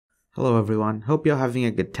Hello everyone, hope you're having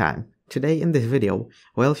a good time. Today in this video,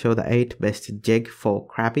 we'll show the 8 best jig for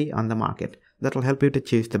crappie on the market that'll help you to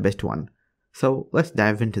choose the best one. So let's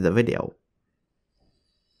dive into the video.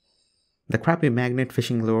 The crappie magnet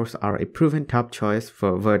fishing lures are a proven top choice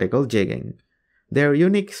for vertical jigging. Their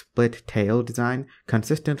unique split tail design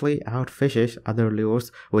consistently outfishes other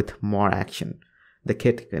lures with more action. The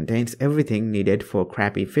kit contains everything needed for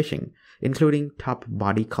crappie fishing, including top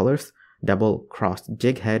body colors, double crossed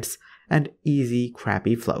jig heads, and easy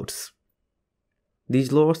crappie floats.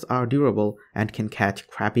 These lures are durable and can catch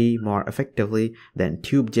crappie more effectively than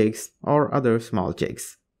tube jigs or other small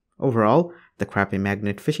jigs. Overall, the crappie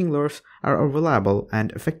magnet fishing lures are a reliable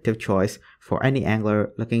and effective choice for any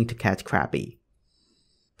angler looking to catch crappie.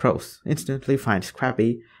 Pros: instantly finds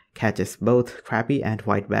crappie, catches both crappie and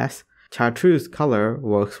white bass. Chartreuse color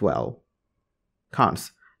works well.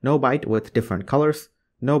 Cons: no bite with different colors,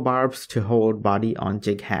 no barbs to hold body on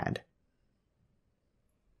jig head.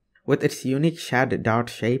 With its unique shad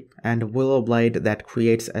dart shape and willow blade that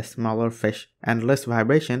creates a smaller fish and less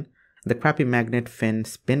vibration, the crappie magnet fin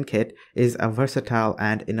spin kit is a versatile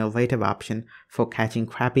and innovative option for catching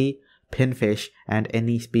crappie, pinfish, and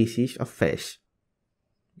any species of fish.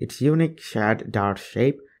 Its unique shad dart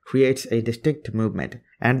shape creates a distinct movement,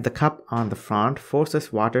 and the cup on the front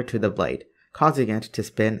forces water to the blade, causing it to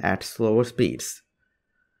spin at slower speeds.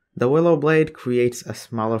 The willow blade creates a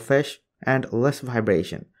smaller fish and less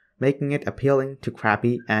vibration, making it appealing to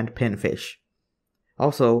crappie and pinfish.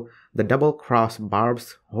 Also, the double cross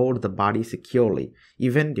barbs hold the body securely,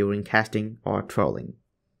 even during casting or trolling.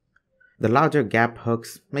 The larger gap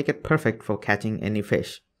hooks make it perfect for catching any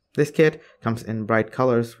fish. This kit comes in bright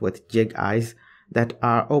colors with jig eyes that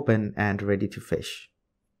are open and ready to fish.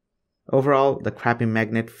 Overall, the crappie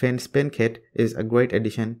magnet fin spin kit is a great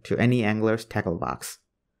addition to any angler's tackle box.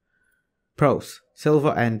 Pros: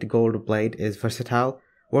 silver and gold blade is versatile,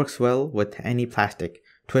 works well with any plastic.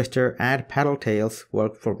 Twister and paddle tails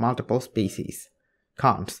work for multiple species.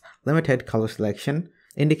 Cons: limited color selection,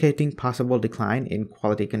 indicating possible decline in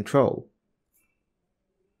quality control.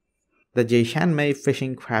 The JSHANMEI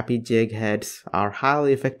fishing crappie jig heads are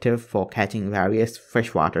highly effective for catching various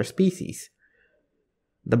freshwater species.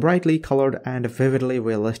 The brightly colored and vividly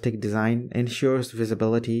realistic design ensures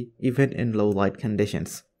visibility even in low light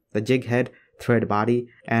conditions. The jig head, thread body,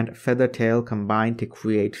 and feather tail combine to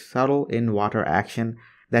create subtle in-water action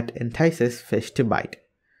that entices fish to bite.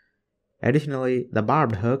 Additionally, the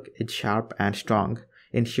barbed hook is sharp and strong,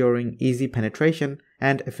 ensuring easy penetration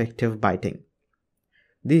and effective biting.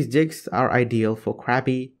 These jigs are ideal for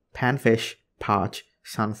crappie, panfish, perch,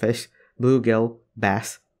 sunfish, bluegill,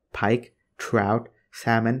 bass, pike, trout,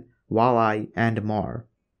 salmon, walleye, and more.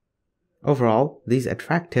 Overall, these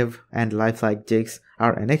attractive and lifelike jigs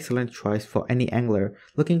are an excellent choice for any angler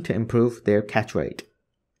looking to improve their catch rate.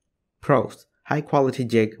 Pros: high quality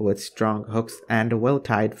jig with strong hooks and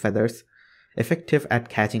well-tied feathers, effective at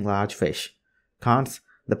catching large fish. Cons: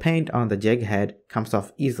 the paint on the jig head comes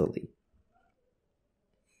off easily.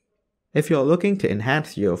 If you're looking to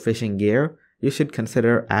enhance your fishing gear, you should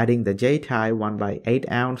consider adding the Jiatai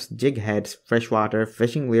 1x8 ounce jig heads freshwater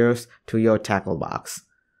fishing lures to your tackle box.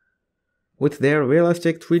 With their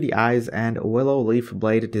realistic 3D eyes and willow leaf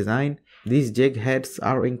blade design, these jig heads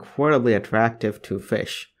are incredibly attractive to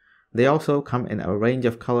fish. They also come in a range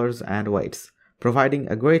of colors and weights, providing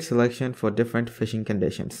a great selection for different fishing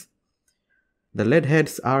conditions. The lid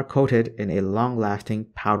heads are coated in a long-lasting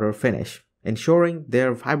powder finish, ensuring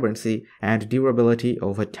their vibrancy and durability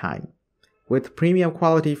over time. With premium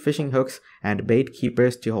quality fishing hooks and bait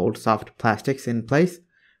keepers to hold soft plastics in place,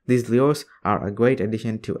 these lures are a great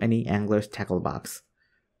addition to any angler's tackle box.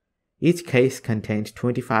 Each case contains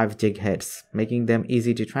 25 jig heads, making them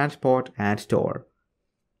easy to transport and store.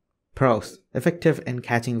 Pros: effective in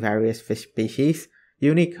catching various fish species,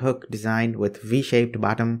 unique hook design with V-shaped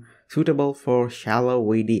bottom, suitable for shallow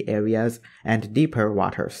weedy areas and deeper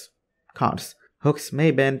waters. Cons: hooks may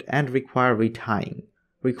bend and require retying.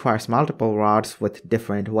 Requires multiple rods with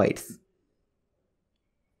different weights.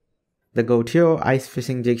 The Goture Ice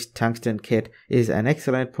Fishing Jigs Tungsten Kit is an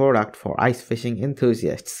excellent product for ice fishing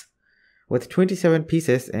enthusiasts. With 27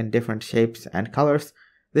 pieces in different shapes and colors,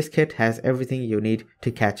 this kit has everything you need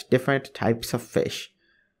to catch different types of fish.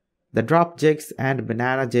 The drop jigs and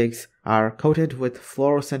banana jigs are coated with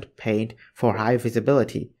fluorescent paint for high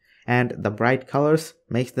visibility, and the bright colors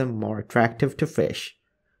make them more attractive to fish.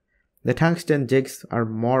 The tungsten jigs are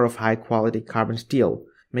more of high quality carbon steel,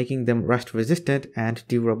 making them rust resistant and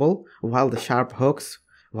durable, while the sharp hooks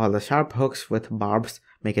with barbs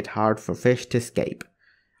make it hard for fish to escape.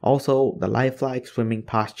 Also, the lifelike swimming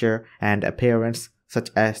posture and appearance such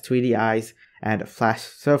as 3D eyes and flash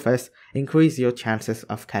surface, increase your chances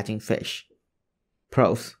of catching fish.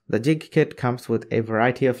 Pros: the jig kit comes with a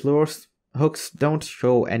variety of lures. Hooks don't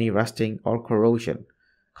show any rusting or corrosion.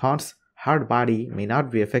 Cons: hard body may not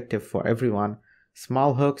be effective for everyone.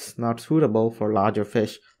 Small hooks not suitable for larger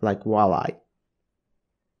fish like walleye.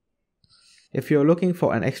 If you're looking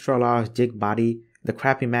for an extra large jig body, the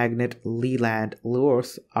Crappie Magnet Leland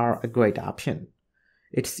lures are a great option.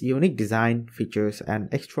 Its unique design features an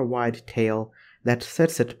extra wide tail that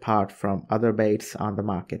sets it apart from other baits on the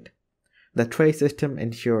market. The tray system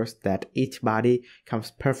ensures that each body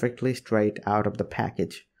comes perfectly straight out of the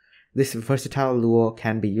package. This versatile lure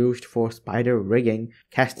can be used for spider rigging,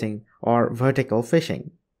 casting, or vertical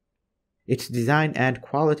fishing. Its design and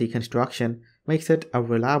quality construction makes it a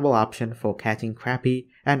reliable option for catching crappie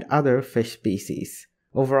and other fish species.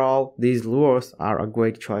 Overall, these lures are a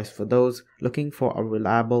great choice for those looking for a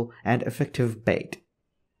reliable and effective bait.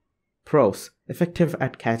 Pros: effective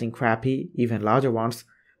at catching crappie, even larger ones.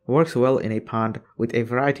 Works well in a pond with a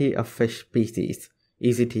variety of fish species,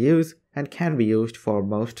 easy to use, and can be used for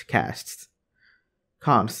most casts.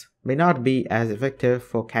 Cons: may not be as effective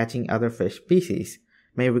for catching other fish species,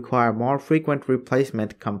 may require more frequent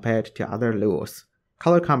replacement compared to other lures.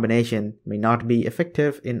 Color combination may not be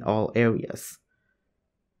effective in all areas.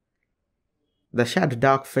 The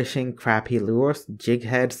Shaddock Fishing Crappie Lures Jig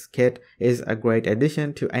Heads Kit is a great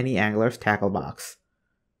addition to any angler's tackle box.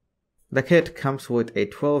 The kit comes with a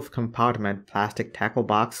 12-compartment plastic tackle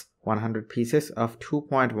box, 100 pieces of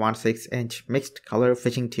 2.16-inch mixed color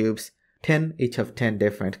fishing tubes, 10 each of 10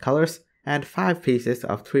 different colors, and 5 pieces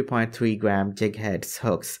of 3.3 gram jig heads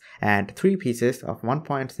hooks, and 3 pieces of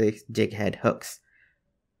 1.6 jig head hooks.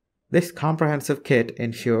 This comprehensive kit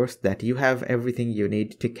ensures that you have everything you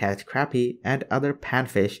need to catch crappie and other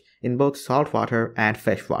panfish in both saltwater and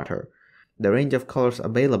freshwater. The range of colors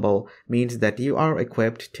available means that you are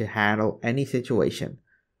equipped to handle any situation.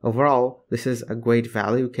 Overall, this is a great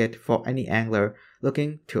value kit for any angler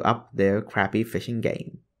looking to up their crappie fishing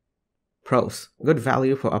game. Pros: good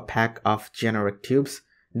value for a pack of generic tubes,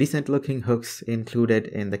 decent looking hooks included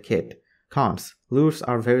in the kit. Cons: lures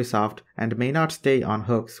are very soft and may not stay on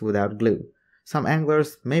hooks without glue. Some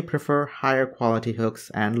anglers may prefer higher quality hooks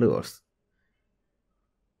and lures.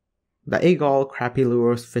 The AGOOL Crappie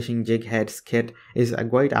Lures Fishing Jig Heads Kit is a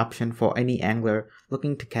great option for any angler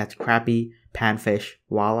looking to catch crappie, panfish,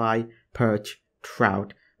 walleye, perch,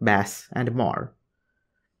 trout, bass, and more.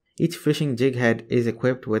 Each fishing jig head is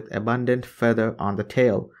equipped with abundant feather on the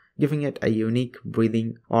tail, giving it a unique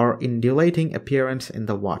breathing or undulating appearance in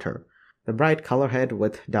the water. The bright color head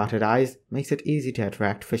with dotted eyes makes it easy to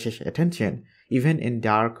attract fish's attention, even in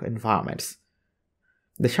dark environments.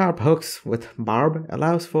 The sharp hooks with barb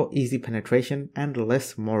allows for easy penetration and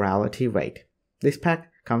less mortality rate. This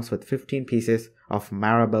pack comes with 15 pieces of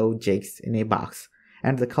marabou jigs in a box,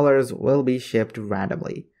 and the colors will be shipped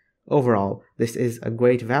randomly. Overall, this is a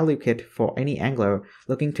great value kit for any angler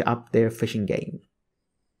looking to up their fishing game.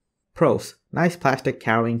 Pros: nice plastic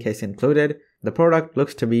carrying case included. The product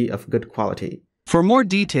looks to be of good quality. For more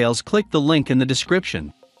details, click the link in the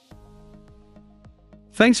description.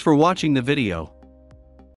 Thanks for watching the video.